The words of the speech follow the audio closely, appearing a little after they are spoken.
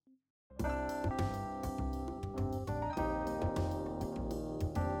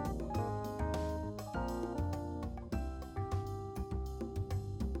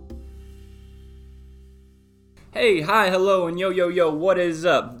Hey, hi, hello, and yo, what is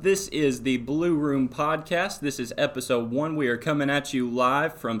up? This is the Blue Room Podcast. This is episode 1. We are coming at you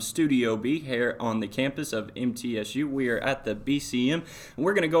live from Studio B here on the campus of MTSU. We are at the BCM, and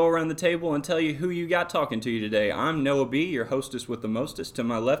we're going to go around the table and tell you who you got talking to you today. I'm Noah B., your hostess with the mostest. To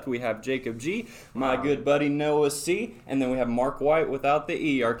my left, we have Jacob G., my good buddy Noah C., and then we have Mark White without the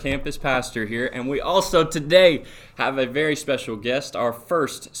E, our campus pastor here. And we also today have a very special guest, our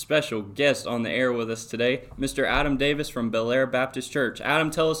first special guest on the air with us today, Mr. Adam Davis from Belle Aire Baptist Church.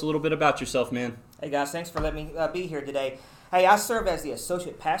 Adam, tell us a little bit about yourself, man. Hey guys, thanks for letting me be here today. Hey, I serve as the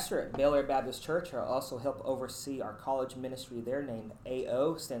associate pastor at Belle Aire Baptist Church. I also help oversee our college ministry there named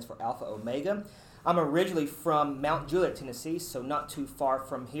AO, stands for Alpha Omega. I'm originally from Mount Juliet, Tennessee, so not too far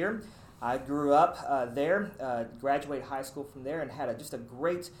from here. I grew up there, graduated high school from there, and had just a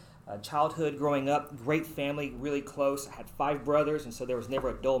great childhood growing up, great family, really close. I had 5 brothers, and so there was never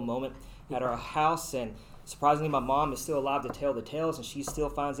a dull moment at our house. And surprisingly, my mom is still alive to tell the tales, and she still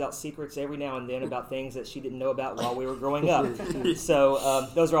finds out secrets every now and then about things that she didn't know about while we were growing up. So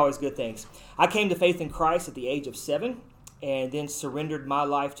those are always good things. I came to faith in Christ at the age of 7, and then surrendered my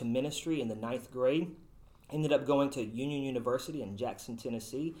life to ministry in the 9th grade. Ended up going to Union University in Jackson,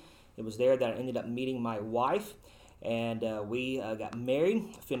 Tennessee. It was there that I ended up meeting my wife. And we got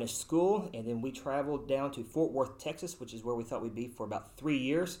married, finished school, and then we traveled down to Fort Worth, Texas, which is where we thought we'd be for about 3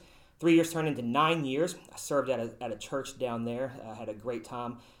 years. 3 years turned into 9 years. I served at a church down there. I had a great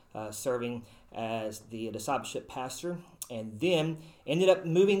time serving as the discipleship pastor, and then ended up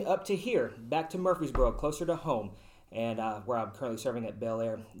moving up to here, back to Murfreesboro, closer to home, and where I'm currently serving at Belle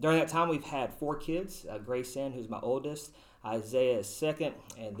Aire. During that time, we've had 4 kids. Grayson, who's my oldest, Isaiah is second,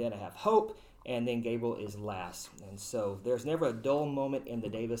 and then I have Hope, and then Gabriel is last. And so there's never a dull moment in the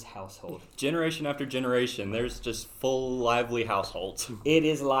Davis household. Generation after generation, there's just full, lively households. It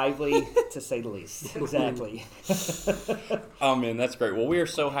is lively, to say the least. Exactly. Oh, man, that's great. Well, we are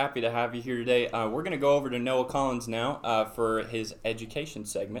so happy to have you here today. We're going to go over to Noah Collins now for his education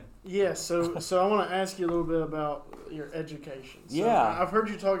segment. Yeah, so I want to ask you a little bit about your education. So Yeah. I've heard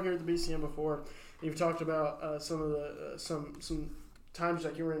you talk here at the BCM before. You've talked about some of the some times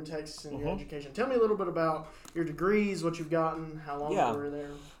that you were in Texas in your education. Tell me a little bit about your degrees, what you've gotten, how long you were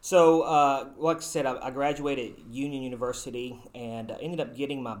there. So, like I said, I graduated at Union University and ended up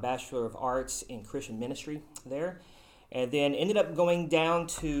getting my Bachelor of Arts in Christian Ministry there. And then ended up going down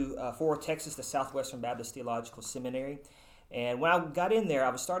to Fort Worth, Texas, the Southwestern Baptist Theological Seminary. And when I got in there, I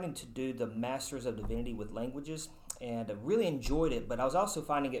was starting to do the Masters of Divinity with Languages, and I really enjoyed it, but I was also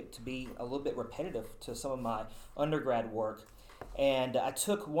finding it to be a little bit repetitive to some of my undergrad work. And I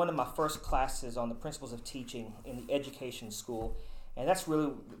took one of my first classes on the principles of teaching in the education school, and that's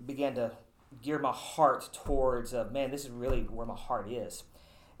really began to gear my heart towards, this is really where my heart is.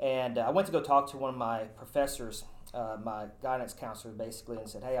 And I went to go talk to one of my professors, my guidance counselor, basically, and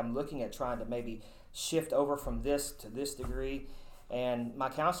said, hey, I'm looking at trying to maybe shift over from this to this degree. And my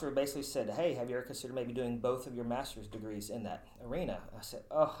counselor basically said, hey, have you ever considered maybe doing both of your master's degrees in that arena? I said,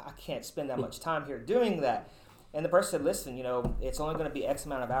 I can't spend that much time here doing that. And the person said, listen, it's only going to be X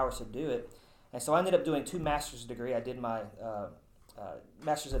amount of hours to do it. And so I ended up doing 2 master's degrees. I did my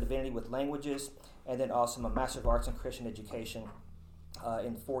Master's of Divinity with Languages, and then also my Master of Arts in Christian Education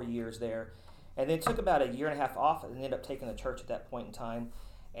in 4 years there. And then took about a year and a half off and ended up taking the church at that point in time,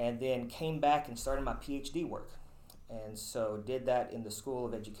 and then came back and started my PhD work. And so did that in the School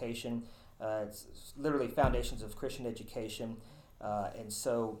of Education. It's literally Foundations of Christian Education. And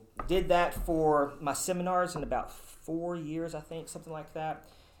so did that for my seminars in about 4 years, I think, something like that.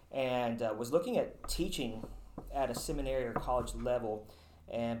 And was looking at teaching at a seminary or college level.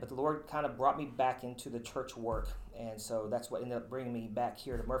 But the Lord kind of brought me back into the church work. And so that's what ended up bringing me back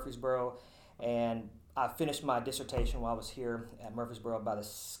here to Murfreesboro. And I finished my dissertation while I was here at Murfreesboro by the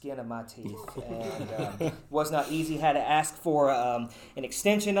skin of my teeth, and was not easy. Had to ask for an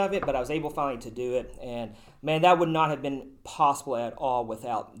extension of it, but I was able finally to do it. And man, that would not have been possible at all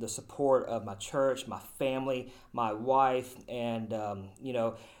without the support of my church, my family, my wife, and going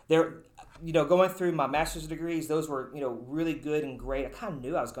through my master's degrees. Those were really good and great. I kind of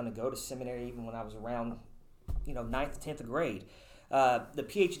knew I was going to go to seminary even when I was around 9th, 10th grade. The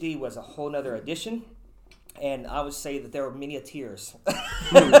PhD was a whole nother addition. And I would say that there were many tears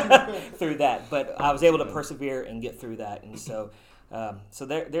through that, but I was able to persevere and get through that, and so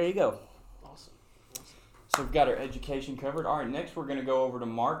there you go. Awesome. So we've got our education covered. All right, next we're going to go over to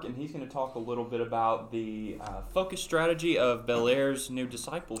Mark, and he's going to talk a little bit about the focus strategy of Belle Aire's new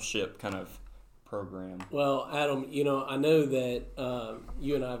discipleship kind of program? Well, Adam, I know that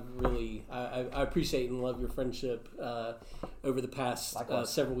you and I really, I appreciate and love your friendship over the past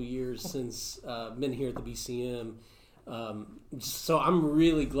several years since been here at the BCM. So I'm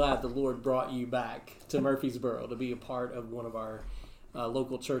really glad the Lord brought you back to Murfreesboro to be a part of one of our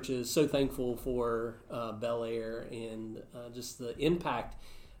local churches. So thankful for Belle Aire and just the impact,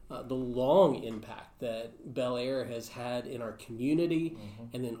 the long impact that Belle Aire has had in our community,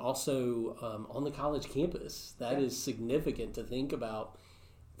 and then also on the college campus. That is significant to think about.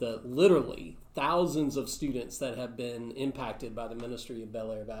 The literally thousands of students that have been impacted by the ministry of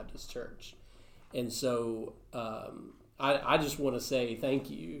Belle Aire Baptist Church. And so I just want to say thank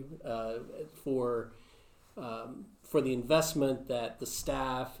you for the investment that the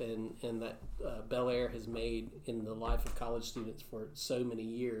staff and that Belle Aire has made in the life of college students for so many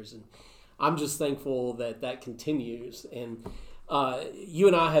years. And I'm just thankful that continues. And you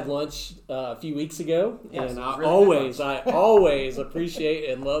and I had lunch a few weeks ago, and I always appreciate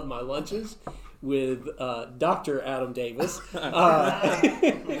and love my lunches with Dr. Adam Davis.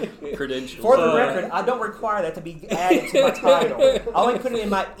 Credentials. For the record, I don't require that to be added to my title. I only put it in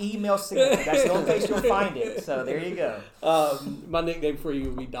my email signature. That's the only place you'll find it. So there you go. My nickname for you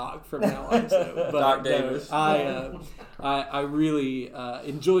will be Doc from now on. So, but, Doc Davis. I really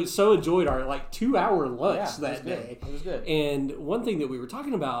enjoyed our 2-hour lunch that day. It was good. And one thing that we were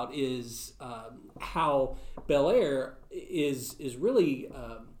talking about is how Belle Aire is really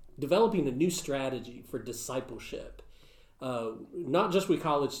developing a new strategy for discipleship, not just with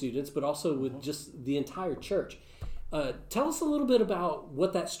college students, but also with just the entire church. Tell us a little bit about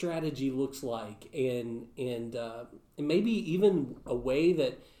what that strategy looks like, and maybe even a way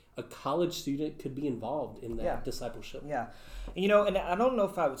that a college student could be involved in that discipleship. Yeah. And I don't know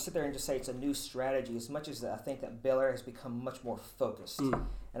if I would sit there and just say it's a new strategy as much as I think that Belle Aire has become much more focused. And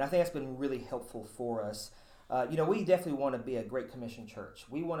I think that's been really helpful for us. We definitely want to be a Great Commission church.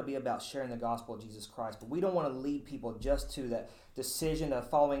 We want to be about sharing the gospel of Jesus Christ, but we don't want to lead people just to that decision of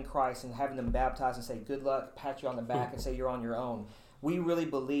following Christ and having them baptized and say, good luck, pat you on the back and say you're on your own. We really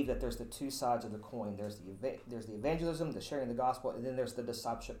believe that there's the two sides of the coin. There's the evangelism, the sharing of the gospel, and then there's the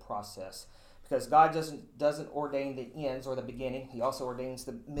discipleship process. Because God doesn't ordain the ends or the beginning. He also ordains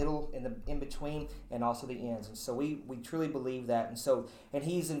the middle and the in-between and also the ends. And so we truly believe that. And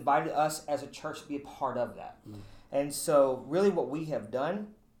He's invited us as a church to be a part of that. And so really what we have done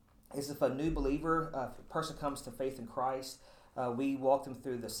is if a new believer, if a person comes to faith in Christ, we walk them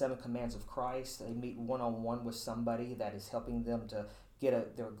through the 7 commands of Christ. They meet one-on-one with somebody that is helping them to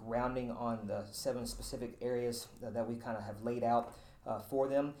get their grounding on the 7 specific areas that we kind of have laid out for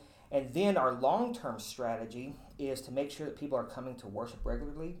them. And then our long-term strategy is to make sure that people are coming to worship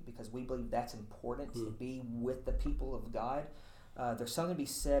regularly, because we believe that's important to be with the people of God. There's something to be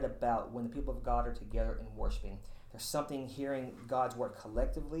said about when the people of God are together and worshiping. There's something hearing God's word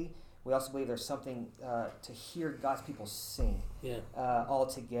collectively. We also believe there's something to hear God's people sing all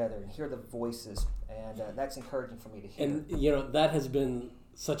together and hear the voices. And that's encouraging for me to hear. And, that has been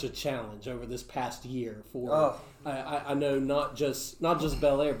such a challenge over this past year for I know not just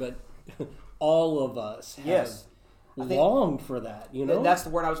Belle Aire, but all of us have longed for that. That's the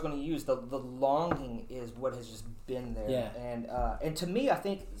word I was going to use. The longing is what has just been there. And to me, I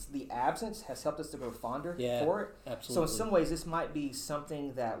think the absence has helped us to grow fonder for it. Absolutely. So in some ways, this might be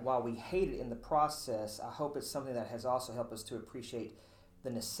something that while we hate it in the process, I hope it's something that has also helped us to appreciate the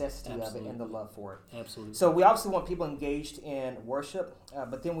necessity of it and the love for it. Absolutely. So we obviously want people engaged in worship,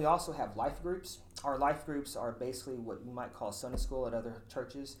 but then we also have life groups. Our life groups are basically what you might call Sunday school at other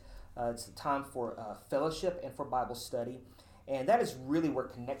churches. It's a time for fellowship and for Bible study. And that is really where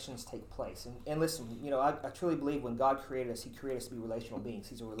connections take place. And listen, I truly believe when God created us, He created us to be relational beings.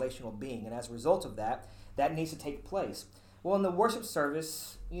 He's a relational being. And as a result of that needs to take place. Well, in the worship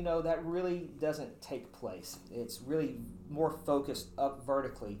service, that really doesn't take place. It's really more focused up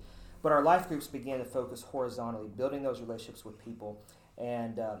vertically. But our life groups begin to focus horizontally, building those relationships with people.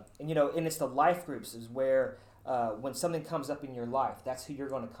 And it's the life groups is where when something comes up in your life, that's who you're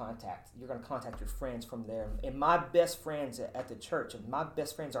going to contact. You're going to contact your friends from there. And my best friends at the church, and my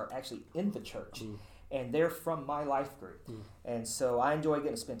best friends are actually in the church. And they're from my life group. And so I enjoy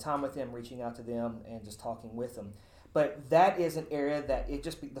getting to spend time with them, reaching out to them, and just talking with them. But that is an area that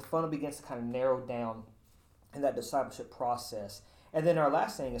the funnel begins to kind of narrow down in that discipleship process. And then our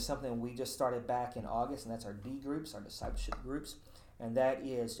last thing is something we just started back in August, and that's our D groups, our discipleship groups. And that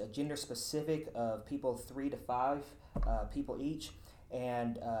is gender specific of people 3 to 5 people each.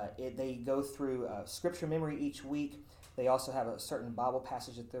 And they go through scripture memory each week. They also have a certain Bible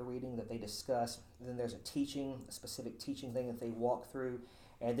passage that they're reading that they discuss. And then there's a specific teaching thing that they walk through.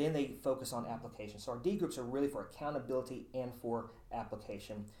 and then they focus on application. So our D groups are really for accountability and for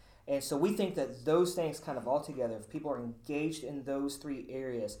application. And so we think that those things kind of all together, if people are engaged in those three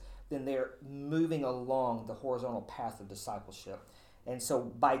areas, then they're moving along the horizontal path of discipleship. And so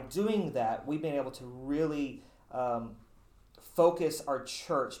by doing that, we've been able to really focus our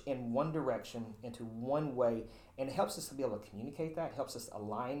church in one direction, into one way, and it helps us to be able to communicate that. It helps us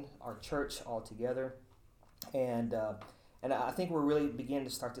align our church all together. And I think we're really beginning to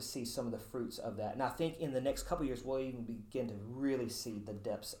start to see some of the fruits of that. And I think in the next couple of years, we'll even begin to really see the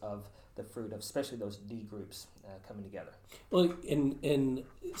depths of the fruit of especially those D groups coming together. Well, and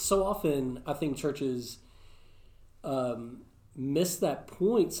so often I think churches miss that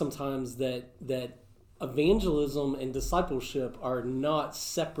point sometimes that evangelism and discipleship are not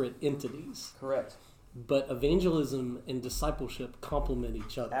separate entities. Correct. But evangelism and discipleship complement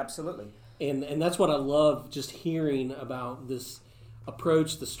each other. Absolutely. And that's what I love just hearing about this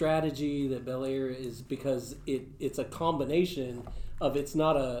approach, the strategy that Belle Aire is, because it's a combination of, it's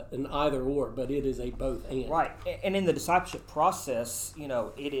not an either or, but it is a both and. Right. And in the discipleship process,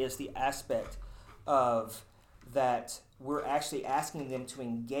 it is the aspect of that we're actually asking them to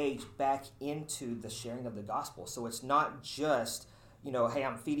engage back into the sharing of the gospel. So it's not just, hey,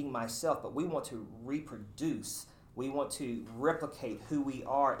 I'm feeding myself, but we want to reproduce. We want to replicate who we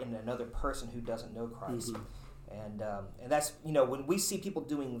are in another person who doesn't know Christ. Mm-hmm. And that's, when we see people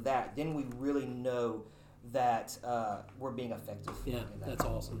doing that, then we really know that we're being effective. Yeah, that's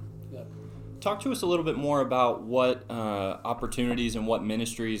awesome. Yeah. Talk to us a little bit more about what opportunities and what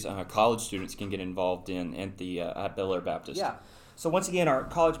ministries college students can get involved in at Belle Aire Baptist. Yeah. So once again, our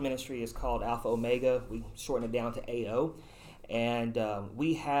college ministry is called Alpha Omega. We shorten it down to AO. And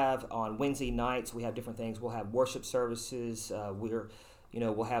we have on Wednesday nights, we have different things. We'll have worship services.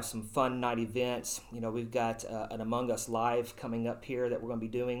 We'll have some fun night events. We've got an Among Us Live coming up here that we're going to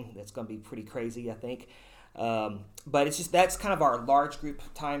be doing. That's going to be pretty crazy, I think. But it's just, that's kind of our large group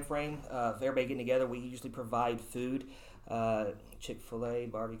time frame of everybody getting together. We usually provide food, Chick-fil-A,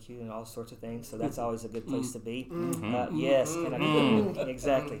 barbecue, and all sorts of things. So that's always a good place to be. Yes,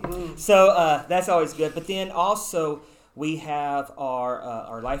 exactly. So that's always good. But then also we have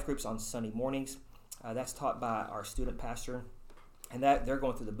our life groups on Sunday mornings. That's taught by our student pastor. And that they're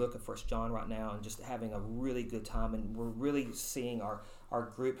going through the book of 1 John right now and just having a really good time. And we're really seeing our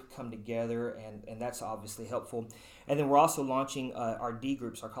group come together, and that's obviously helpful. And then we're also launching our D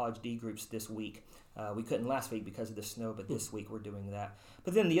groups, our college D groups this week. We couldn't last week because of the snow, but this week we're doing that.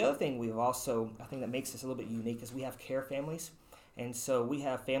 But then the other thing we've also, I think that makes us a little bit unique, is we have care families. And so we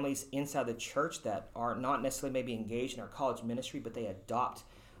have families inside the church that are not necessarily maybe engaged in our college ministry, but they adopt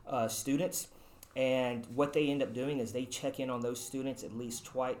students. And what they end up doing is they check in on those students at least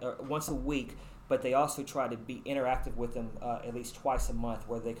once a week, but they also try to be interactive with them at least twice a month,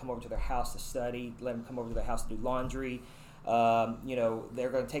 where they come over to their house to study, let them come over to their house to do laundry. They're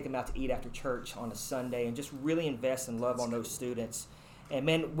going to take them out to eat after church on a Sunday and just really invest and love on those students. And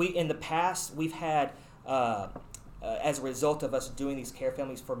man, in the past, we've had, as a result of us doing these care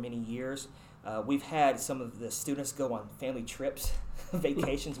families for many years, we've had some of the students go on family trips,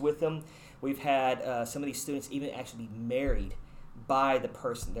 vacations with them. We've had some of these students even actually be married by the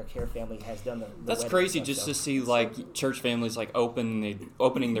person their care family has done the That's crazy just to see church families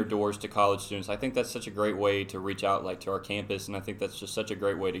opening their doors to college students. I think that's such a great way to reach out to our campus, and I think that's just such a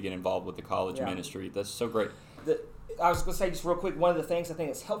great way to get involved with the college ministry. That's so great. I was going to say just real quick, one of the things I think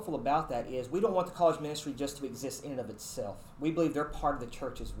that's helpful about that is we don't want the college ministry just to exist in and of itself. We believe they're part of the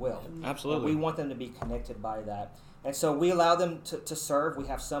church as well. Absolutely. We want them to be connected by that. And so we allow them to serve. We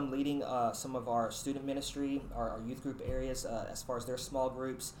have some leading some of our student ministry, our youth group areas as far as their small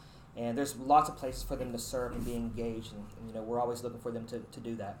groups. And there's lots of places for them to serve and be engaged. And we're always looking for them to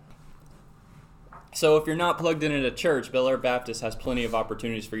do that. So if you're not plugged in at a church, Belle Aire Baptist has plenty of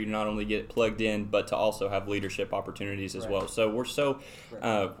opportunities for you to not only get plugged in, but to also have leadership opportunities as well. So we're so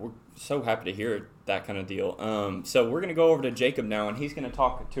happy to hear that kind of deal. So we're going to go over to Jacob now, and he's going to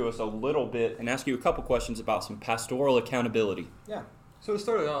talk to us a little bit and ask you a couple questions about some pastoral accountability. Yeah. So to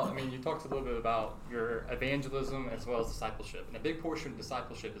start it out, you talked a little bit about your evangelism as well as discipleship. And a big portion of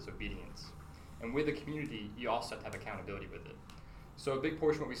discipleship is obedience. And with the community, you also have to have accountability with it. So a big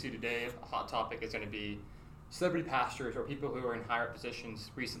portion of what we see today, a hot topic, is going to be celebrity pastors or people who are in higher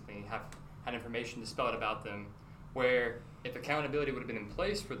positions recently have had information dispelled about them, where if accountability would have been in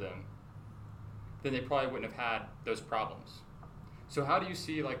place for them, then they probably wouldn't have had those problems. So how do you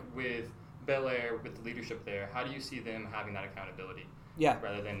see, with Belle Aire, with the leadership there, how do you see them having that accountability? Yeah.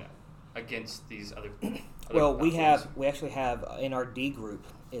 Rather than against these other well, we actually have in our D group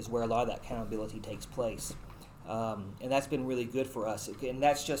is where a lot of that accountability takes place. And that's been really good for us. And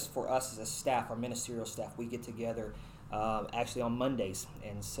that's just for us as a staff, our ministerial staff. We get together actually on Mondays.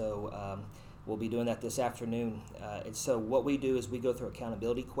 And so we'll be doing that this afternoon. And so what we do is we go through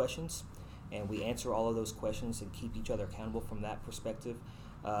accountability questions, and we answer all of those questions and keep each other accountable from that perspective.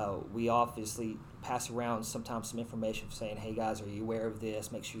 We obviously pass around sometimes some information saying, hey guys, are you aware of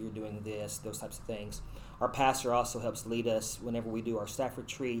this? Make sure you're doing this, those types of things. Our pastor also helps lead us whenever we do our staff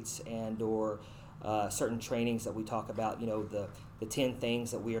retreats and or certain trainings that we talk about, the 10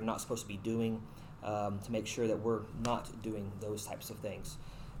 things that we are not supposed to be doing to make sure that we're not doing those types of things.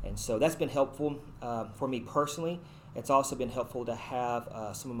 And so that's been helpful for me personally. It's also been helpful to have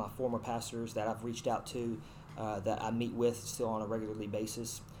some of my former pastors that I've reached out to that I meet with still on a regularly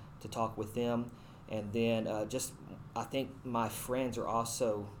basis to talk with them. And then I think my friends are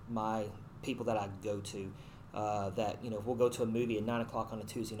also my people that I go to. That we'll go to a movie at 9 o'clock on a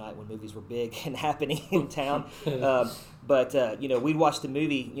Tuesday night when movies were big and happening in town. But we'd watch the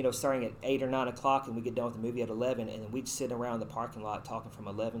movie starting at 8 or 9 o'clock, and we get done with the movie at 11, and then we'd sit around the parking lot talking from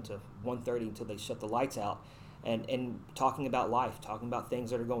 11 to 1:30 until they shut the lights out, and talking about life, talking about things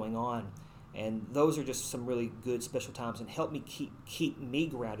that are going on. And those are just some really good special times and help me keep me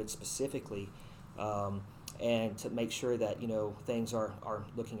grounded specifically, and to make sure that things are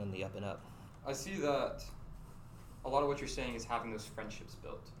looking on the up and up. I see that a lot of what you're saying is having those friendships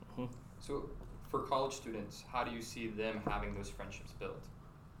built. Mm-hmm. So for college students, how do you see them having those friendships built?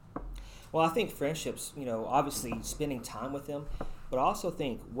 Well, I think friendships, obviously spending time with them, but I also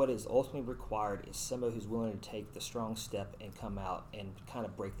think what is ultimately required is somebody who's willing to take the strong step and come out and kind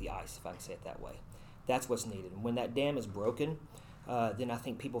of break the ice, if I can say it that way. That's what's needed. And when that dam is broken, then I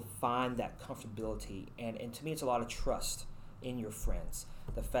think people find that comfortability. And to me, it's a lot of trust in your friends.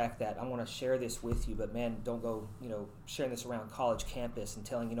 The fact that I want to share this with you, but man, don't go, sharing this around college campus and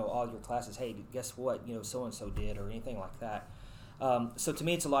telling, all your classes, hey, guess what, so-and-so did or anything like that. So to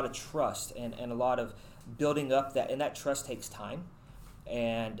me, it's a lot of trust and a lot of building up that, and that trust takes time.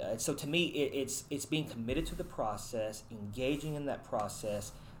 And so to me, it's being committed to the process, engaging in that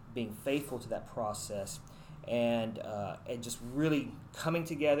process, being faithful to that process, and just really coming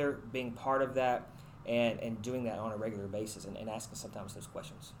together, being part of that, and doing that on a regular basis and asking sometimes those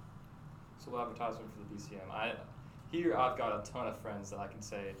questions. So a little advertisement for the BCM. I've got a ton of friends that I can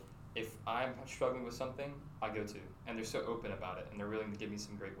say, if I'm struggling with something, I go to. And they're so open about it, and they're willing to give me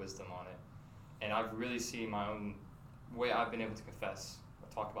some great wisdom on it. And I've really seen my own way I've been able to confess or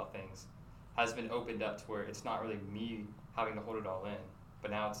talk about things has been opened up to where it's not really me having to hold it all in,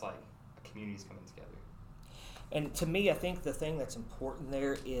 but now it's like a community's coming together. And to me, I think the thing that's important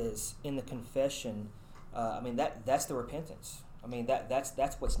there is in the confession. That's the repentance.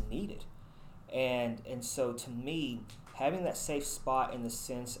 That's what's needed, and so to me, having that safe spot in the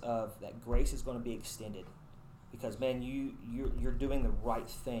sense of that grace is going to be extended, because man, you're doing the right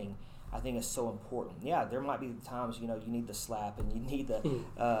thing. I think is so important. Yeah, there might be times you need the slap and you need the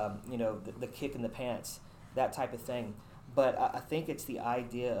the kick in the pants, that type of thing. But I think it's the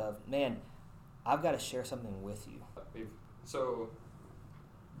idea of, man, I've got to share something with you.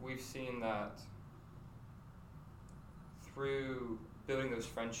 We've seen that through building those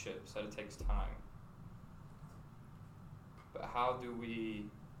friendships that it takes time. But how do we,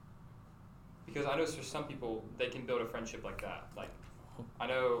 because I know for some people, they can build a friendship like that. Like, I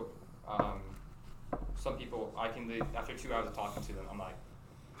know some people, I can leave, after 2 hours of talking to them, I'm like,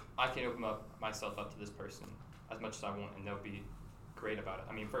 I can open myself up to this person as much as I want, and they'll be great about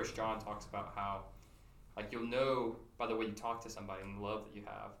it. First John talks about how, like, you'll know by the way you talk to somebody and the love that you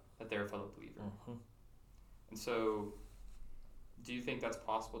have that they're a fellow believer. Mm-hmm. And so, do you think that's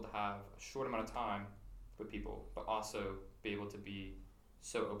possible to have a short amount of time with people, but also be able to be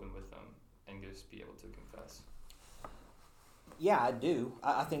so open with them and just be able to confess? Yeah, I do.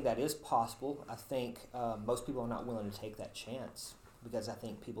 I think that is possible. I think most people are not willing to take that chance because I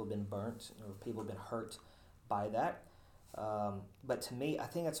think people have been burnt or people have been hurt by that. But to me, I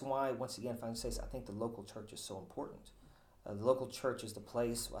think that's why, once again, if I can say so, I think the local church is so important. The local church is the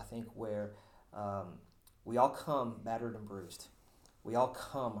place, I think, where we all come battered and bruised. We all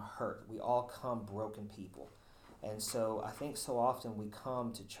come hurt. We all come broken people. And so I think so often we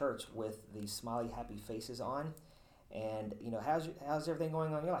come to church with these smiley, happy faces on. And, how's everything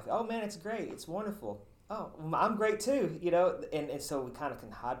going on in your life? Oh, man, it's great. It's wonderful. Oh, I'm great too, And so we kind of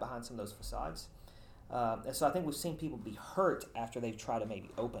can hide behind some of those facades. And so I think we've seen people be hurt after they've tried to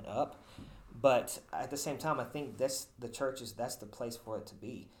maybe open up. But at the same time, I think that's the place for it to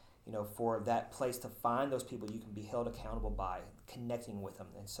be. For that place to find those people you can be held accountable by, connecting with them.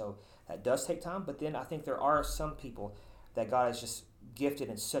 And so that does take time, but then I think there are some people that God has just gifted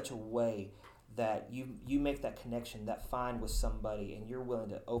in such a way that you make that connection, that find with somebody, and you're willing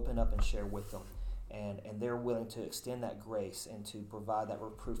to open up and share with them, and they're willing to extend that grace and to provide that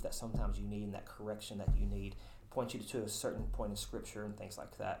reproof that sometimes you need and that correction that you need, point you to a certain point in Scripture and things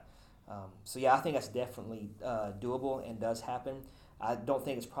like that. So yeah, I think that's definitely doable and does happen. I don't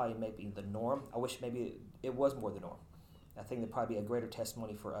think it's probably maybe the norm. I wish maybe it was more the norm. I think there'd probably be a greater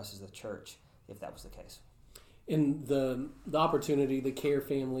testimony for us as a church if that was the case. And the opportunity, the care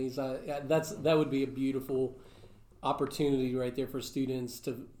families, that would be a beautiful opportunity right there for students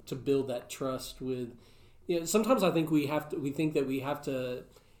to build that trust with. Sometimes I think we think that we have to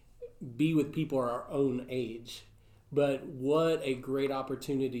be with people our own age, but what a great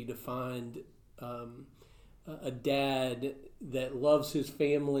opportunity to find a dad that loves his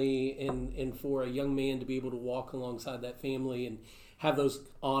family, and for a young man to be able to walk alongside that family and have those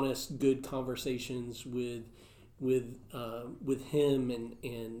honest, good conversations with him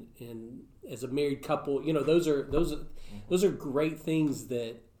and as a married couple. Those are great things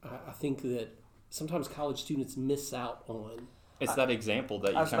that I think that sometimes college students miss out on. It's that example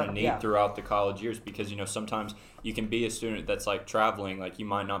that you kind of need throughout the college years, because sometimes you can be a student that's like traveling, like you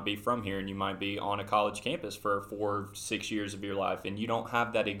might not be from here and you might be on a college campus for 4-6 years of your life, and you don't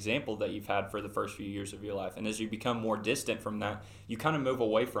have that example that you've had for the first few years of your life. And as you become more distant from that, you kind of move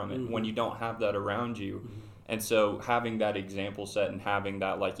away from it when you don't have that around you. And so having that example set and having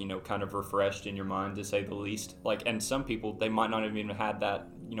that kind of refreshed in your mind, to say the least, and some people, they might not have even had that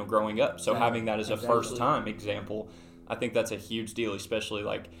growing up. So having that as a first time example, I think that's a huge deal, especially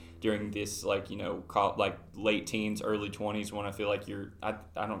during this late teens, early 20s, when I feel like I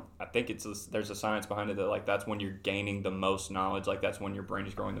think there's a science behind it that that's when you're gaining the most knowledge, that's when your brain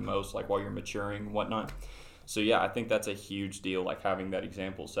is growing the most, while you're maturing and whatnot. So yeah, I think that's a huge deal, having that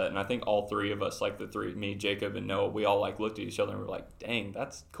example set. And I think all three of us, me, Jacob, and Noah, we all looked at each other and we were like, dang,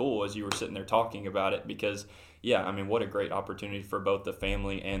 that's cool, as you were sitting there talking about it, because what a great opportunity for both the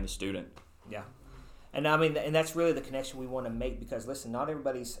family and the student. Yeah. And and that's really the connection we want to make, because listen, not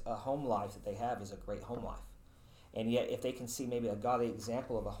everybody's home life that they have is a great home life. And yet, if they can see maybe a godly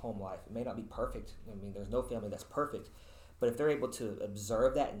example of a home life, it may not be perfect. There's no family that's perfect. But if they're able to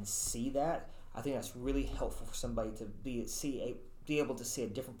observe that and see that, I think that's really helpful for somebody to be able to see a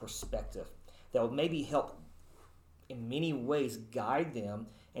different perspective that will maybe help in many ways guide them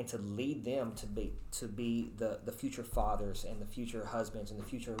and to lead them to be the future fathers and the future husbands and the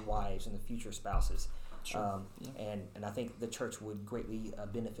future wives and the future spouses. Sure. And I think the church would greatly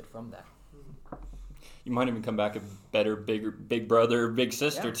benefit from that. You might even come back a better, bigger, big brother, big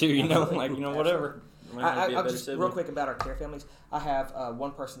sister too. Whatever. I'll just real quick about our care families. I have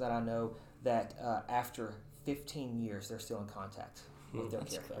one person that I know that after 15 years they're still in contact with their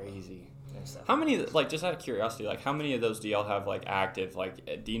care family. That's crazy. How many, just out of curiosity, how many of those do y'all have active?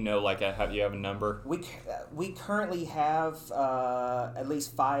 Do you know, have you have a number? We currently have at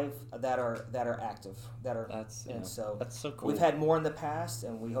least 5 that are active. That's so cool. We've had more in the past,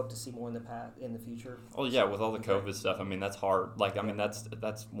 and we hope to see more in the future. Oh yeah, with all the COVID stuff, that's hard.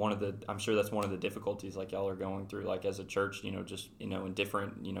 That's one of the, I'm sure that's one of the difficulties y'all are going through. As a church, just in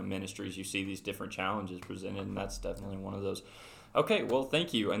different ministries, you see these different challenges presented, and that's definitely one of those. Okay, well,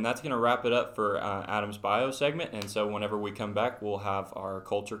 thank you. And that's going to wrap it up for Adam's Bio segment. And so whenever we come back, we'll have our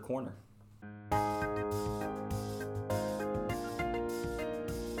Culture Corner.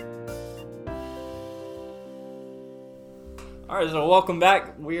 All right, so welcome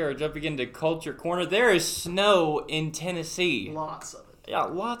back. We are jumping into Culture Corner. There is snow in Tennessee. Lots of it. Yeah,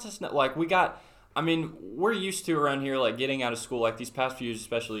 lots of snow. We're used to around here, getting out of school, these past few years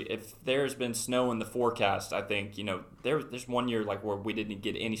especially, if there's been snow in the forecast, I think, there's one year, where we didn't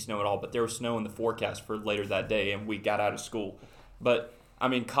get any snow at all, but there was snow in the forecast for later that day, and we got out of school. But,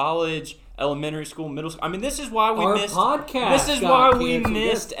 college, elementary school, middle school, this is why we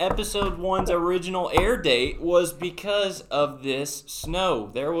missed episode 1's original air date, was because of this snow.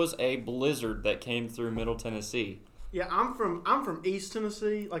 There was a blizzard that came through Middle Tennessee. Yeah, I'm from East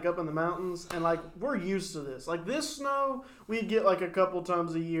Tennessee, up in the mountains, and we're used to this. This snow we get a couple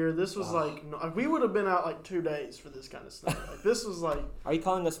times a year. This was we would have been out 2 days for this kind of snow. This was Are you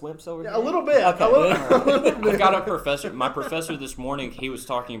calling us wimps over here? A little bit. Okay. I've got a professor. My professor this morning, he was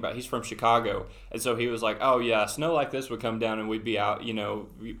talking about. He's from Chicago, and so he was like, "Oh yeah, snow like this would come down, and we'd be out.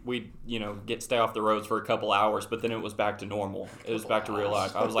 We'd stay off the roads for a couple hours, but then it was back to normal. It was back to real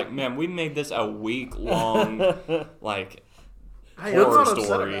life." I was like, "Man, we made this a week long." Horror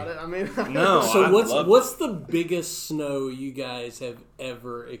story. No. So what's the biggest snow you guys have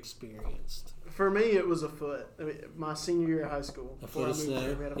ever experienced? For me, it was a foot. My senior year of high school. A foot of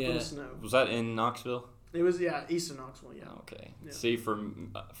snow. We had a foot of snow. Was that in Knoxville? It was east of Knoxville. Yeah. Okay. Yeah. See, for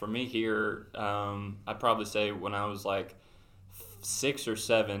me here, I'd probably say when I was like 6 or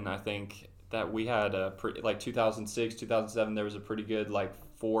 7, I think that we had like 2006, 2007. There was a pretty good like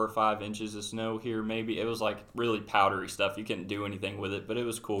 4 or 5 inches of snow here. Maybe it was like really powdery stuff. You couldn't do anything with it, but it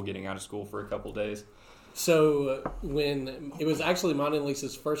was cool getting out of school for a couple days. So when it was actually mine and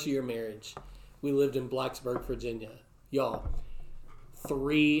Lisa's first year of marriage, we lived in Blacksburg, Virginia. Y'all,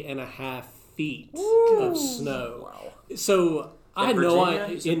 3.5 feet of snow. Wow. So I had no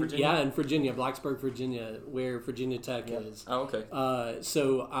idea. In Virginia, Blacksburg, Virginia, where Virginia Tech is. Oh, okay.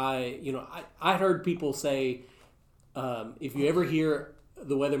 So I heard people say, if you ever hear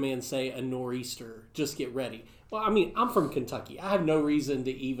the weatherman say a nor'easter, just get ready. Well, I mean, I'm from Kentucky. I have no reason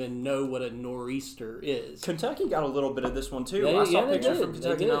to even know what a nor'easter is. Kentucky got a little bit of this one too. I saw pictures from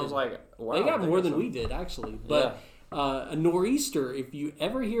Kentucky and I was like, wow. They got more than we did, actually. But a nor'easter, if you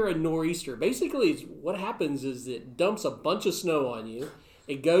ever hear a nor'easter, basically what happens is it dumps a bunch of snow on you.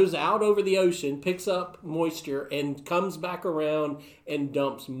 It goes out over the ocean, picks up moisture, and comes back around and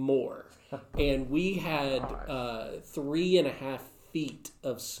dumps more. And we had 3.5 feet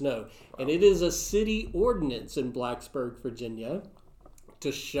of snow. Wow. And it is a city ordinance in Blacksburg, Virginia,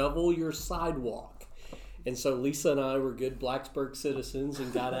 to shovel your sidewalk. And so Lisa and I were good Blacksburg citizens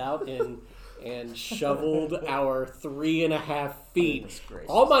and got out and shoveled our 3.5 feet.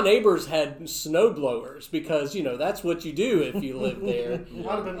 All my neighbors had snow blowers because, that's what you do if you live there.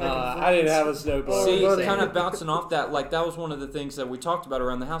 I didn't have a snow blower. See, kind of bouncing off that, like that was one of the things that we talked about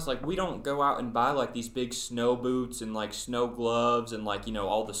around the house. Like we don't go out and buy like these big snow boots and like snow gloves and like,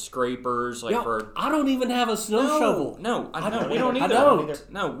 all the scrapers. Like I don't even have a snow shovel. No, we don't either. I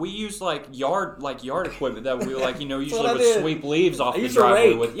don't. No, we use like yard equipment that we like, usually would sweep leaves off the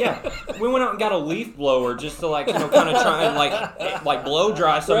driveway with. Yeah, we went out and got a leaf blower just to like, kind of try and like blow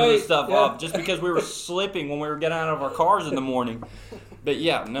dry some of this stuff off just because we were slipping when we were getting out of our cars in the morning. But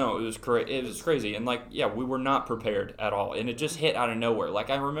it was crazy. And we were not prepared at all. And it just hit out of nowhere. Like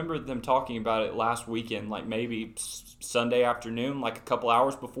I remember them talking about it last weekend, like maybe Sunday afternoon, like a couple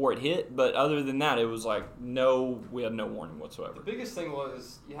hours before it hit. But other than that, it was like we had no warning whatsoever. The biggest thing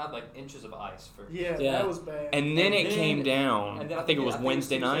was you had like inches of ice. That was bad. And then it came down, I think it was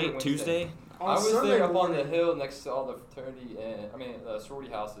Wednesday night, Tuesday. I was there up on the hill next to all the fraternity the sorority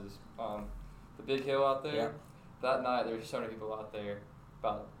houses, the big hill out there. Yeah. That night there were so many people out there,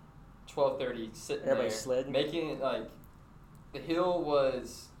 about 12:30, sitting Everybody there, slid. making it like the hill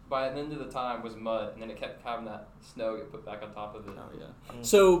was by the end of the time was mud, and then it kept having that snow get put back on top of it. Oh yeah.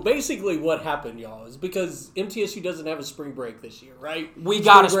 So basically, what happened, y'all, is because MTSU doesn't have a spring break this year, right? We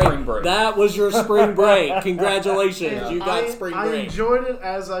got a spring break. That was your spring break. Congratulations, you got spring break. I enjoyed it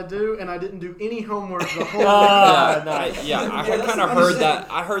as I do, and I didn't do any homework the whole day. I kind of heard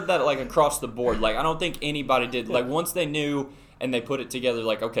that. I heard that like across the board. Like I don't think anybody did. Like once they knew. And they put it together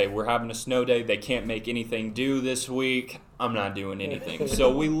like, okay, we're having a snow day. They can't make anything do this week. I'm not doing anything.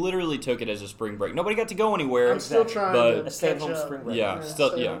 So we literally took it as a spring break. Nobody got to go anywhere. I'm still trying to stay home spring break.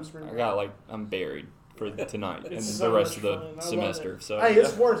 I got I'm buried for tonight and the rest of the semester. So hey,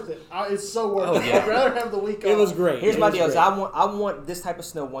 it's worth it. It's so worth it. I'd rather have the week off. It was great. Here's my deal: I want this type of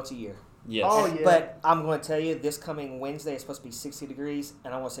snow once a year. Yes. Oh, yeah. But I'm going to tell you, this coming Wednesday is supposed to be 60 degrees,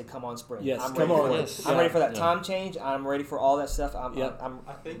 and I want to say, come on, spring. Yes, I'm come on. I'm ready for that time change. I'm ready for all that stuff. I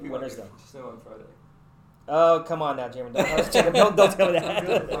think we want snow on Friday. Oh, come on now, Jeremy. Don't tell me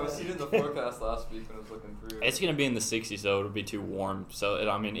that. I was seeing the forecast last week when I was looking through. It's going to be in the 60s, though. It'll be too warm. So,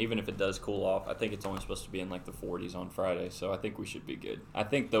 even if it does cool off, I think it's only supposed to be in like the 40s on Friday. So I think we should be good. I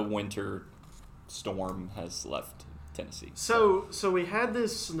think the winter storm has left Tennessee. So we had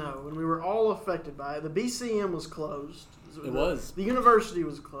this snow, and we were all affected by it. The BCM was closed. The university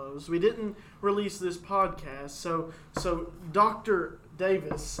was closed. We didn't release this podcast. So Dr.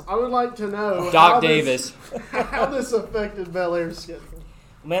 Davis, I would like to know how this affected Belle Aire's schedule.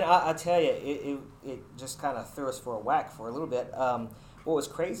 Man, I tell you, it just kind of threw us for a whack for a little bit. What was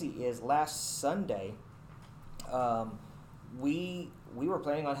crazy is last Sunday, we were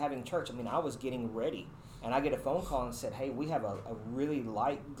planning on having church. I was getting ready. And I get a phone call and said, hey, we have a really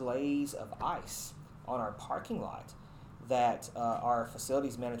light glaze of ice on our parking lot that our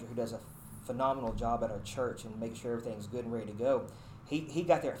facilities manager, who does a phenomenal job at our church and making sure everything's good and ready to go, he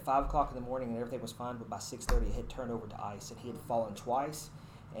got there at 5 o'clock in the morning and everything was fine, but by 6:30 it had turned over to ice and he had fallen twice.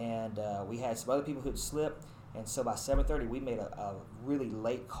 And we had some other people who had slipped. And so by 7:30 we made a really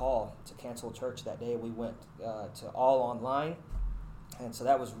late call to cancel church that day. We went to all online. And so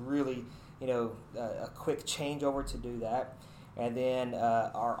that was really... a quick changeover to do that. And then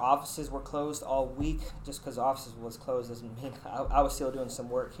our offices were closed all week. Just because the offices was closed doesn't mean I was still doing some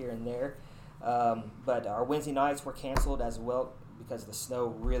work here and there. But our Wednesday nights were canceled as well because the snow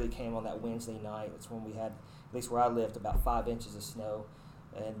really came on that Wednesday night. It's when we had, at least where I lived, about 5 inches of snow.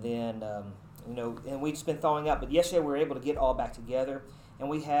 And then, and we've just been thawing out. But yesterday we were able to get all back together. And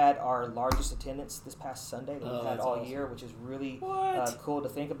we had our largest attendance this past Sunday that we've had all year, which is really cool to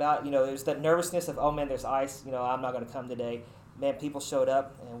think about. There's that nervousness of, oh, man, there's ice. I'm not going to come today. Man, people showed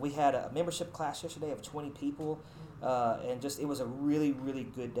up. And we had a membership class yesterday of 20 people. And it was a really, really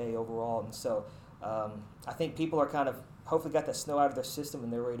good day overall. And so I think people are kind of hopefully got that snow out of their system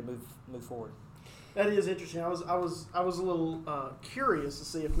and they're ready to move forward. That is interesting. I was a little curious to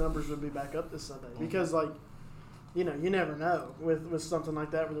see if numbers would be back up this Sunday because you never know with something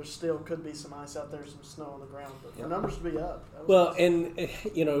like that where there still could be some ice out there, some snow on the ground. But for numbers to be up. Well, and,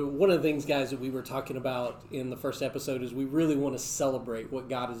 one of the things, guys, that we were talking about in the first episode is we really want to celebrate what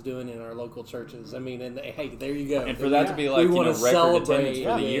God is doing in our local churches. I mean, and hey, there you go. And for that to be like, record attendance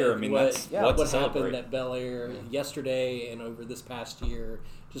for the year, I mean, that's what happened at Belle Aire yesterday and over this past year,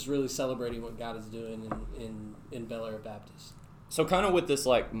 just really celebrating what God is doing in Belle Aire Baptist. So kind of with this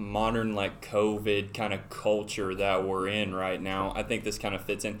modern COVID kind of culture that we're in right now, I think this kind of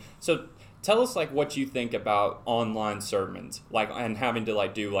fits in. So tell us what you think about online sermons, and having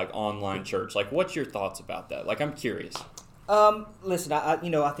to do online church. What's your thoughts about that? I'm curious. Listen,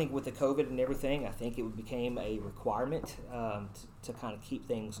 I think with the COVID and everything, I think it became a requirement to kind of keep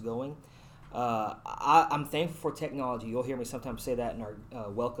things going. I'm thankful for technology. You'll hear me sometimes say that in our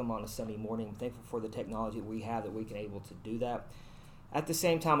welcome on a Sunday morning. I'm thankful for the technology we have that we can able to do that. At the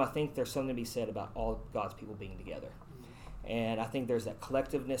same time, I think there's something to be said about all God's people being together. And I think there's that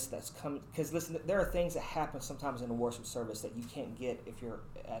collectiveness that's coming. Because listen, there are things that happen sometimes in a worship service that you can't get if you're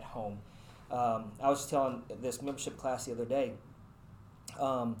at home. I was telling this membership class the other day,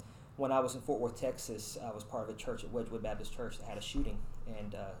 when I was in Fort Worth, Texas, I was part of a church at Belle Aire Baptist Church that had a shooting.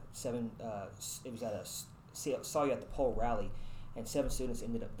 And it was at a Saw You at the Pole rally, and 7 students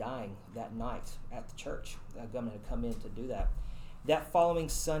ended up dying that night at the church. The government had come in to do that. That following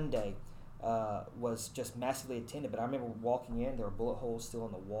Sunday was just massively attended, but I remember walking in, there were bullet holes still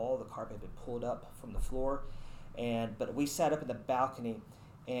in the wall, the carpet had been pulled up from the floor, but we sat up in the balcony,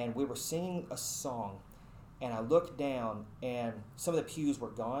 and we were singing a song, and I looked down, and some of the pews were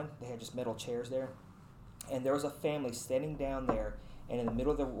gone. They had just metal chairs there, and there was a family standing down there, and in the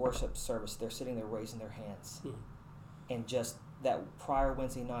middle of the worship service, they're sitting there raising their hands. And just that prior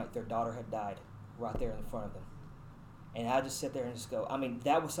Wednesday night, their daughter had died right there in front of them. And I just sit there and just go,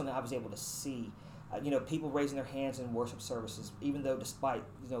 that was something I was able to see. People raising their hands in worship services, even though despite,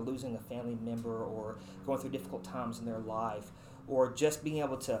 losing a family member or going through difficult times in their life, or just being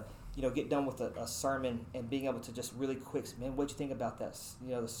able to, get done with a sermon and being able to just really quick, man, what'd you think about that,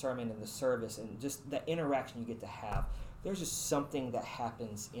 the sermon and the service and just the interaction you get to have. There's just something that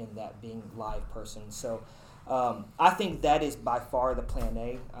happens in that being live person. So I think that is by far the plan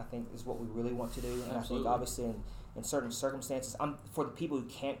A, I think is what we really want to do. And absolutely. I think obviously in certain circumstances, for the people who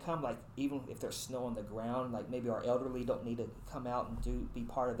can't come, even if there's snow on the ground, maybe our elderly don't need to come out and be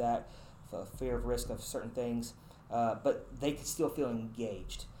part of that for fear of risk of certain things, but they can still feel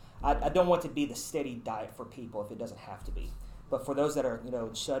engaged. I don't want to be the steady diet for people if it doesn't have to be. But for those that are,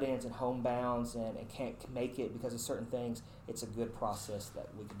 shut-ins and homebounds and can't make it because of certain things, it's a good process that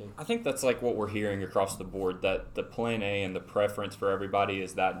we can do. I think that's what we're hearing across the board, that the plan A and the preference for everybody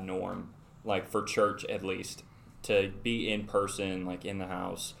is that norm, for church at least, to be in person, in the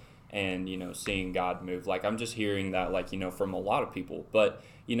house, and, seeing God move. I'm just hearing that, from a lot of people. But,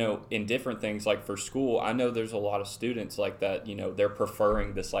 in different things, for school, I know there's a lot of students that, they're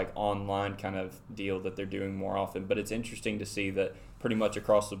preferring this, online kind of deal that they're doing more often. But it's interesting to see that pretty much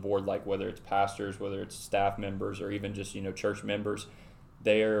across the board, whether it's pastors, whether it's staff members, or even just, church members,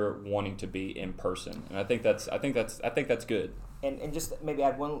 they're wanting to be in person. And I think that's good. And just maybe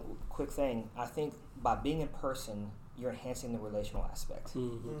add one quick thing. I think by being in person, you're enhancing the relational aspect.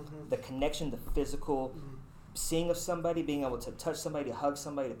 Mm-hmm. The connection, the physical, seeing of somebody, being able to touch somebody, to hug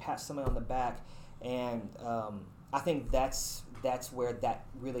somebody, to pat somebody on the back. And I think that's where that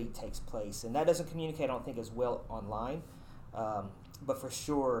really takes place. And that doesn't communicate, I don't think, as well online. But for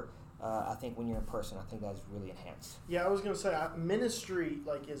sure, I think when you're in person, I think that's really enhanced. Yeah, I was going to say, ministry,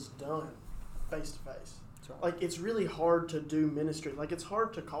 is done face-to-face. That's right. It's really hard to do ministry. It's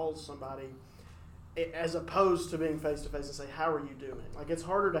hard to call somebody as opposed to being face-to-face and say, how are you doing? It's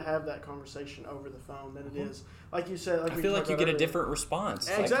harder to have that conversation over the phone than it is. Like you said, I feel you get a different response.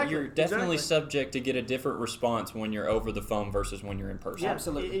 Exactly. You're definitely subject to get a different response when you're over the phone versus when you're in person. Yeah,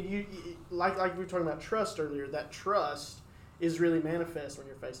 absolutely. Like we were talking about trust earlier, that trust is really manifest when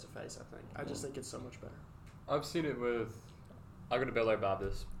you're face-to-face, I think. I just think it's so much better. I've seen it I go to Belle Aire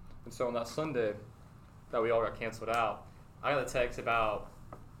Baptist. And so on that Sunday that we all got canceled out, I got a text about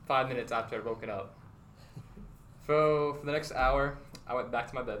 5 minutes after I'd woken up. So for the next hour, I went back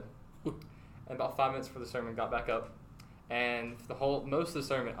to my bed. And about 5 minutes before the sermon, got back up. And for most of the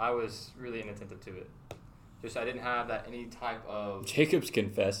sermon, I was really inattentive to it. Just I didn't have that any type of... Jacob's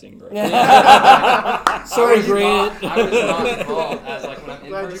confessing right now. Sorry, Grant. I was not involved. As like when I'm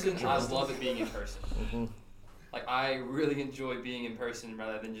in person, I love it being in person. Mm-hmm. Like I really enjoy being in person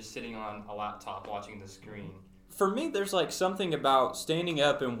rather than just sitting on a laptop watching the screen. For me, there's like something about standing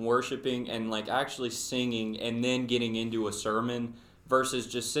up and worshiping and like actually singing and then getting into a sermon versus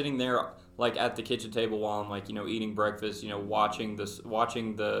just sitting there like at the kitchen table while I'm like, eating breakfast, watching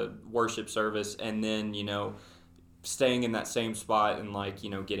the worship service and then, staying in that same spot and like,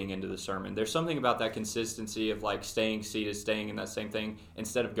 getting into the sermon. There's something about that consistency of like staying seated, staying in that same thing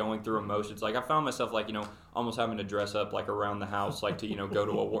instead of going through emotions. Like I found myself like, almost having to dress up like around the house, like to, go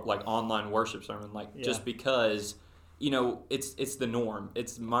to a like online worship sermon, like just because, it's the norm.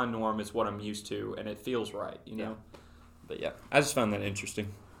 It's my norm. It's what I'm used to and it feels right, know? But yeah, I just found that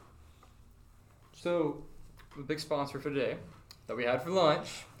interesting. So, the big sponsor for today that we had for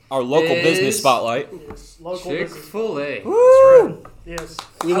lunch, our local business spotlight. Yes, local Chick-fil-A. Woo! Yes.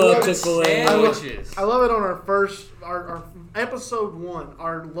 We love Chick-fil-A. Sandwiches. I love it on our episode 1.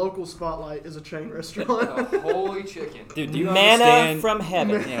 Our local spotlight is a chain restaurant. The holy chicken. Dude, do you Manna understand? from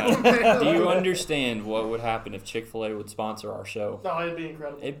heaven. Yeah. Do you understand what would happen if Chick-fil-A would sponsor our show? No, it'd be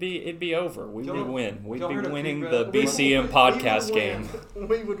incredible. It'd be over. We'd win. We'd be heard of winning pre-bread? the BCM podcast game.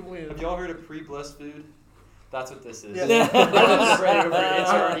 We would win. Have y'all heard of pre-blessed food? That's what this is. Yeah. It's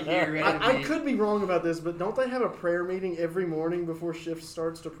already here, ready to I be. could be wrong about this, but don't they have a prayer meeting every morning before shift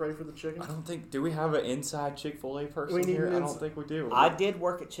starts to pray for the chicken? I don't think. Do we have an inside Chick-fil-A person We need here? an I don't think we do. I did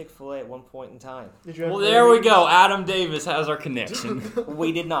work at Chick-fil-A at one point in time. Did you have Well, prayer there we meetings? go. Adam Davis has our connection.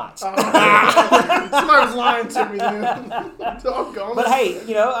 We did not. Somebody was lying to me then. Doggone. But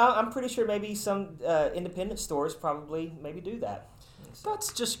hey, I'm pretty sure maybe some independent stores probably maybe do that.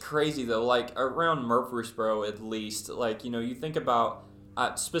 That's just crazy, though. Like, around Murfreesboro, at least, like, you think about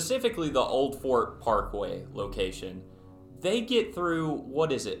specifically the Old Fort Parkway location. They get through,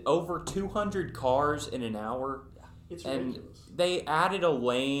 what is it, over 200 cars in an hour? It's and ridiculous. they added a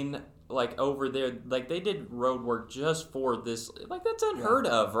lane, like, over there. Like, they did road work just for this. Like, that's unheard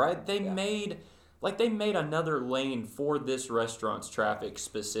of, right? They made another lane for this restaurant's traffic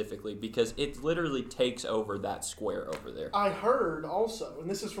specifically because it literally takes over that square over there. I heard also, and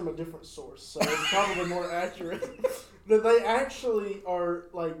this is from a different source, so it's probably more accurate, that they actually are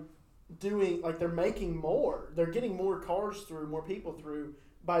they're making more. They're getting more cars through, more people through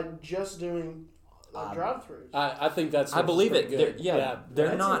by just doing drive-throughs. I think that's. I believe it. Good.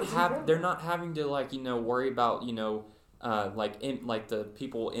 They're incredible. they're not having to worry about the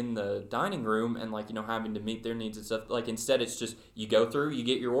people in the dining room and having to meet their needs and stuff. Like instead, it's just you go through, you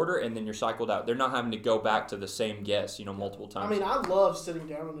get your order, and then you're cycled out. They're not having to go back to the same guest, multiple times. I mean, I love sitting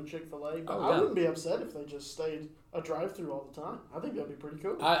down in the Chick-fil-A, but Oh, I yeah. wouldn't be upset if they just stayed a drive-through all the time. I think that'd be pretty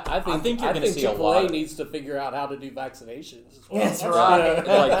cool. I think you're going to see a Chick-fil-A lot. needs to figure out how to do vaccinations. As well. That's right.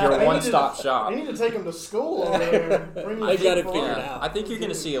 Like your They need one-stop to- shop. They need to take them to school over there. Bring them They to got it Chick-fil-A. figured out. I think you're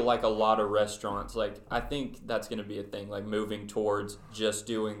going to see a lot of restaurants. I think that's going to be a thing. Moving towards just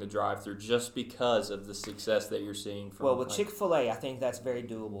doing the drive-through, just because of the success that you're seeing from. Well, with Chick-fil-A, I think that's very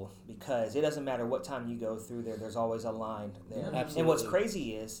doable because it doesn't matter what time you go through there. There's always a line there. Absolutely. And what's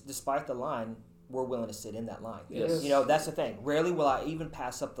crazy is, despite the line, we're willing to sit in that line. Yes. That's the thing. Rarely will I even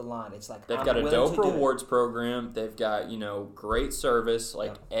pass up the line. It's like They've I'm got a willing dope to do it. rewards program. They've got great service.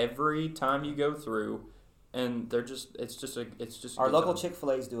 Yeah. Every time you go through, and they're just it's just a Our good local time.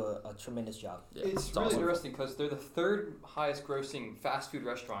 Chick-fil-A's do a tremendous job. Yeah, It's really awesome. interesting because they're the third highest grossing fast food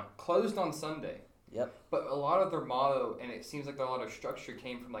restaurant, closed on Sunday. Yep. But a lot of their motto, and it seems like a lot of structure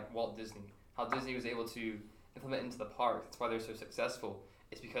came from Walt Disney. How Disney was able to implement into the park. That's why they're so successful.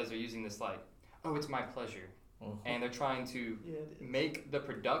 It's because they're using this it's my pleasure. Mhm. And they're trying to make the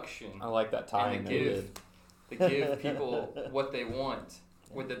production I like that tie and they give people what they want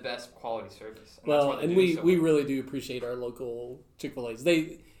with the best quality service. And that's Well, why they're and doing so we well. really do appreciate our local Chick-fil-A's.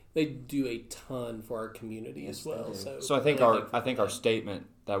 They do a ton for our community as well. they do. So I think really our statement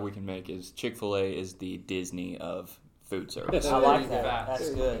that we can make is Chick-fil-A is the Disney of food service. I like There you that. go. That's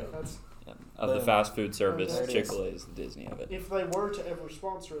good. Yeah. Of the Boom. fast food service, There it is. Chick-fil-A is the Disney of it. If they were to ever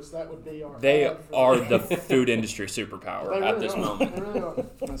sponsor us, that would be our They ad for are them. the food industry superpower They at really this are. moment. They really are.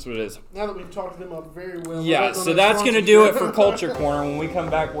 That's what it is. Now that we've talked them up very well. Yeah, we're so gonna that's going to sponsor do it you. for Culture Corner. When we come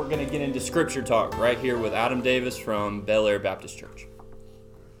back, we're going to get into Scripture Talk right here with Adam Davis from Belle Aire Baptist Church.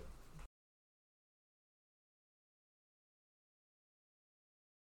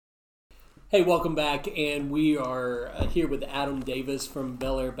 Hey, welcome back, and we are here with Adam Davis from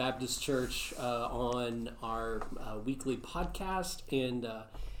Belle Aire Baptist Church on our weekly podcast. And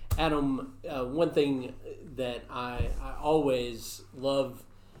Adam, one thing that I always love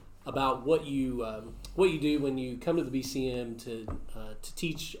about what you do when you come to the BCM to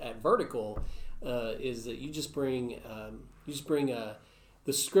teach at Vertical is that you just bring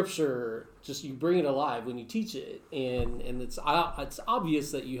the scripture, you bring it alive when you teach it, and it's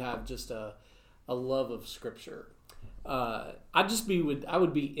obvious that you have just a love of scripture. I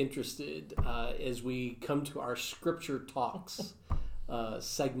would be interested as we come to our scripture talks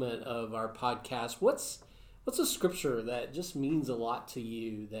segment of our podcast. What's a scripture that just means a lot to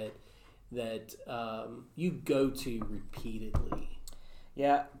you that you go to repeatedly?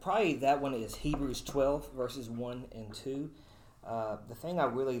 Yeah, probably that one is Hebrews 12 verses 1 and 2. The thing I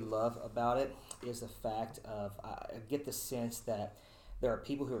really love about it is the fact of I get the sense that there are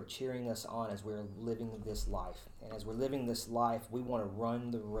people who are cheering us on as we're living this life. And as we're living this life, we want to run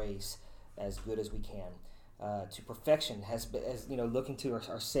the race as good as we can. To perfection, as looking to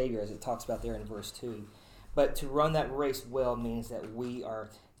our Savior, as it talks about there in verse 2. But to run that race well means that we are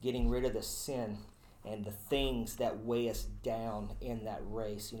getting rid of the sin and the things that weigh us down in that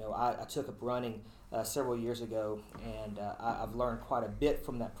race. I took up running several years ago, and I've learned quite a bit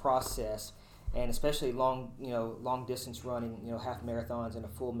from that process, and especially long distance running, half marathons and a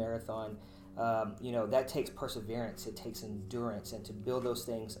full marathon. That takes perseverance, it takes endurance, and to build those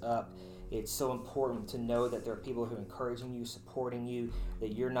things up, it's so important to know that there are people who are encouraging you, supporting you, that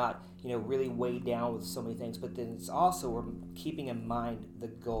you're not, really weighed down with so many things. But then it's also we're keeping in mind the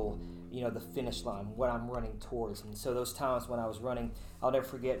goal, the finish line, what I'm running towards. And so those times when I was running, I'll never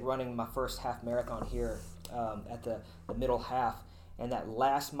forget running my first half marathon here at the middle half, and that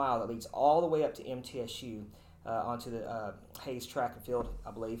last mile that leads all the way up to MTSU onto the Hayes track and field,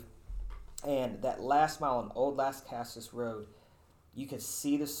 I believe. And that last mile on Old Las Casas Road, you could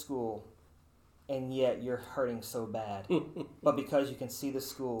see the school, and yet you're hurting so bad. But because you can see the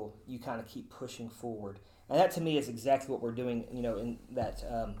school, you kind of keep pushing forward. And that to me is exactly what we're doing, in that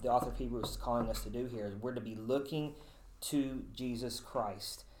the author of Hebrews is calling us to do here. We're to be looking to Jesus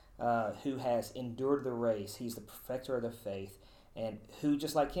Christ, who has endured the race. He's the perfecter of the faith, and who,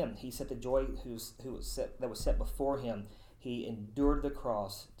 just like him, he set the joy that was set before him. He endured the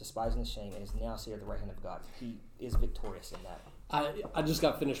cross, despising the shame, and is now seated at the right hand of God. He is victorious in that. I just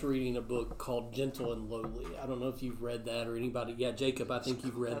got finished reading a book called Gentle and Lowly. I don't know if you've read that or anybody. Yeah, Jacob, I think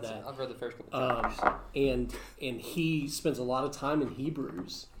you've read that. I've read the first couple chapters. And he spends a lot of time in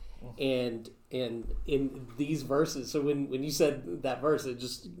Hebrews, and in these verses. So when you said that verse, it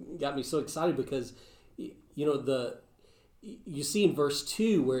just got me so excited because you see in verse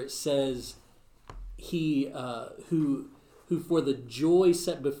 2 where it says he who for the joy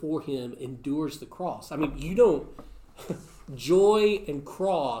set before him endures the cross. I mean, you don't. Joy and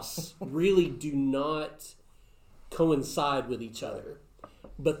cross really do not coincide with each other,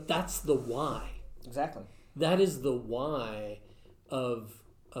 but that's the why. Exactly. That is the why of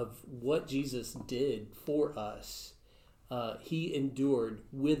what Jesus did for us. He endured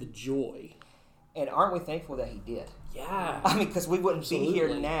with joy. And aren't we thankful that he did? Yeah. I mean, because we wouldn't Absolutely. be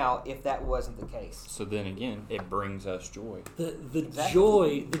here now if that wasn't the case. So then again, it brings us joy. The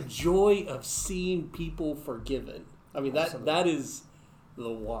Exactly. joy of seeing people forgiven. I mean, that is the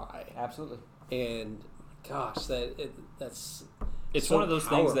why. Absolutely. And gosh, that's It's so one of those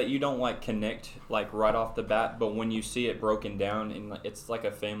powerful. things that you don't connect right off the bat, but when you see it broken down, and it's like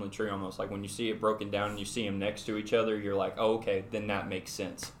a family tree almost. Like when you see it broken down and you see them next to each other, you're like, oh, okay, then that makes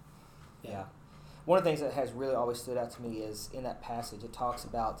sense. Yeah. One of the things that has really always stood out to me is in that passage, it talks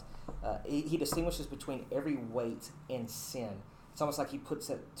about, he distinguishes between every weight and sin. It's almost like he puts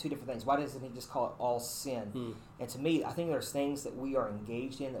it two different things. Why doesn't he just call it all sin? And to me, I think there's things that we are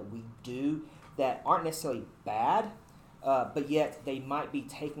engaged in, that we do, that aren't necessarily bad, but yet they might be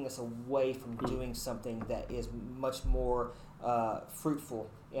taking us away from doing something that is much more fruitful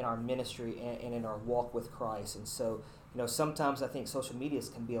in our ministry and in our walk with Christ. And so, sometimes I think social media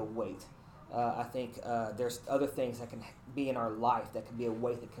can be a weight. I think there's other things that can be in our life that can be a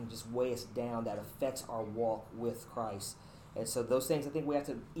weight that can just weigh us down, that affects our walk with Christ. And so those things I think we have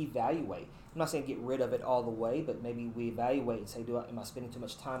to evaluate. I'm not saying get rid of it all the way, but maybe we evaluate and say, am I spending too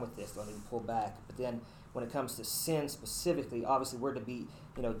much time with this? Do I need to pull back? But then when it comes to sin specifically, obviously we're to be,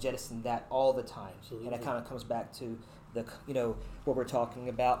 jettison that all the time. Absolutely. And that kind of comes back to the, what we're talking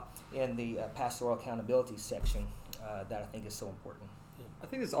about in the pastoral accountability section that I think is so important. I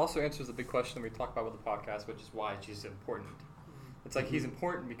think this also answers the big question that we talk about with the podcast, which is why Jesus is important. It's like he's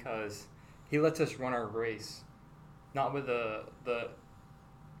important because he lets us run our race, not with the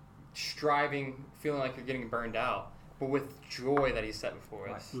striving, feeling like you're getting burned out, but with joy that He set before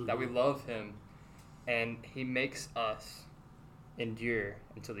us, that we love Him, and He makes us endure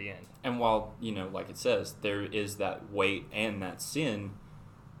until the end. And while, like it says, there is that weight and that sin,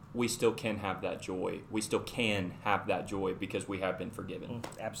 we still can have that joy. We still can have that joy because we have been forgiven.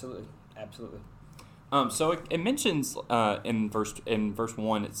 Absolutely. So it mentions in verse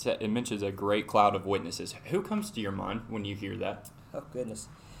 1, it mentions a great cloud of witnesses. Who comes to your mind when you hear that? Oh, goodness.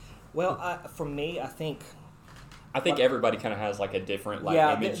 Well, for me, I think everybody kind of has like a different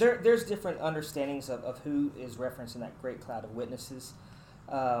image. There's different understandings of who is referenced in that great cloud of witnesses.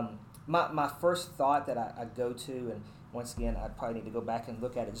 My first thought that I go to, and once again, I probably need to go back and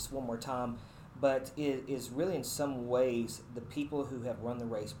look at it just one more time, but it is really in some ways the people who have run the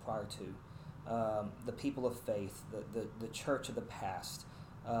race prior to, the people of faith, the church of the past,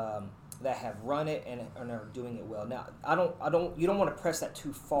 that have run it and are doing it well. Now, you don't want to press that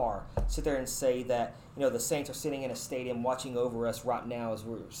too far. Sit there and say that, the saints are sitting in a stadium watching over us right now as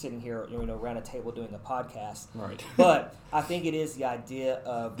we're sitting here, around a table doing a podcast. Right. But I think it is the idea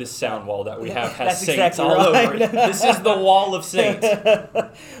of this sound wall that we have has That's saints exactly all right. over it. This is the wall of saints.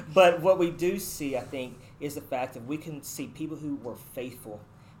 But what we do see, I think, is the fact that we can see people who were faithful,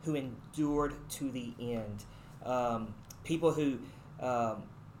 who endured to the end, people who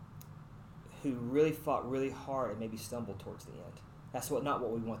really fought really hard and maybe stumbled towards the end. That's not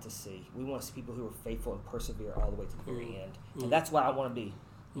what we want to see. We want to see people who are faithful and persevere all the way to the very end. And that's what I want to be.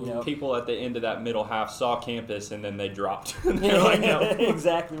 People at the end of that middle half saw campus and then they dropped. They're like, no.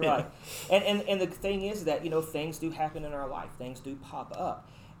 Exactly right. And the thing is that, things do happen in our life. Things do pop up.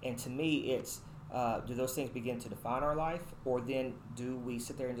 And to me, it's, do those things begin to define our life? Or then do we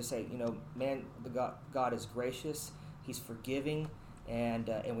sit there and just say, man, God is gracious. He's forgiving. And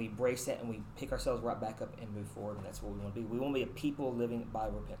we embrace that, and we pick ourselves right back up and move forward, and that's what we want to be. We want to be a people living by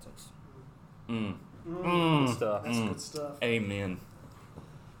repentance. Good stuff. That's good stuff. Amen.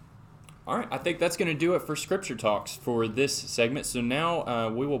 All right, I think that's going to do it for Scripture Talks for this segment. So now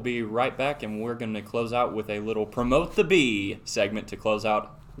we will be right back, and we're going to close out with a little Promote the Bee segment to close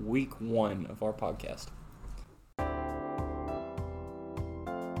out week 1 of our podcast.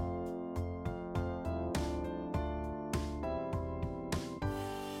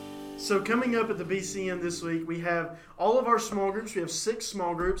 So coming up at the BCM this week, we have all of our small groups. We have 6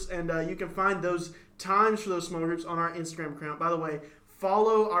 small groups, and you can find those times for those small groups on our Instagram account. By the way,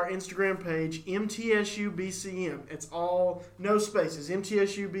 follow our Instagram page, MTSUBCM. It's all, no spaces,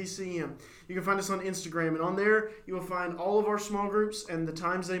 MTSUBCM. You can find us on Instagram, and on there you will find all of our small groups and the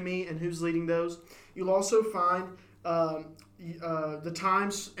times they meet and who's leading those. You'll also find the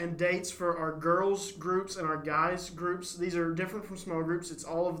times and dates for our girls groups and our guys groups. These are different from small groups. It's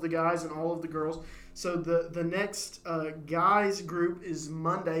all of the guys and all of the girls. So the next guys group is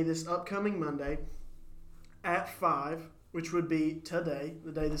Monday, this upcoming Monday at 5, which would be today,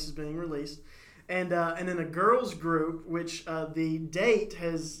 the day this is being released. And then a girls group, which the date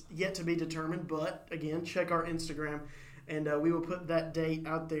has yet to be determined, but again, check our Instagram, and we will put that date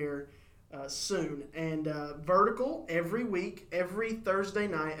out there soon. And Vertical, every week, every Thursday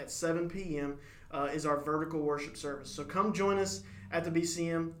night at 7 p.m. Is our Vertical worship service. So come join us at the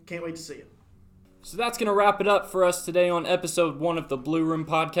BCM. Can't wait to see you. So that's going to wrap it up for us today on episode 1 of the Blue Room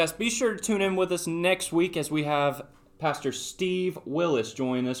Podcast. Be sure to tune in with us next week as we have Pastor Steve Willis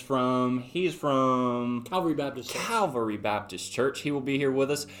join us he's from Calvary Baptist Church. Calvary Baptist Church. He will be here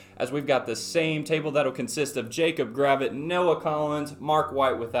with us as we've got the same table that'll consist of Jacob Gravitt, Noah Collins, Mark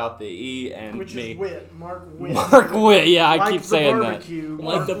White without the E, and Which me. is Witt. Mark Witt. Mark Witt, yeah, I like keep the saying barbecue. that.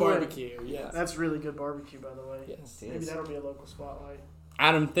 Like the Mark Witt. barbecue, yes. That's really good barbecue, by the way. Yes, it Maybe is. that'll be a local spotlight.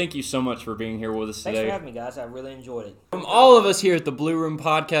 Adam, thank you so much for being here with us Thanks today. for having me, guys. I really enjoyed it. From all of us here at the Blue Room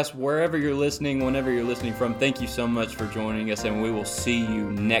Podcast, wherever you're listening, whenever you're listening from, thank you so much for joining us, and we will see you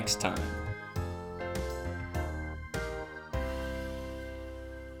next time.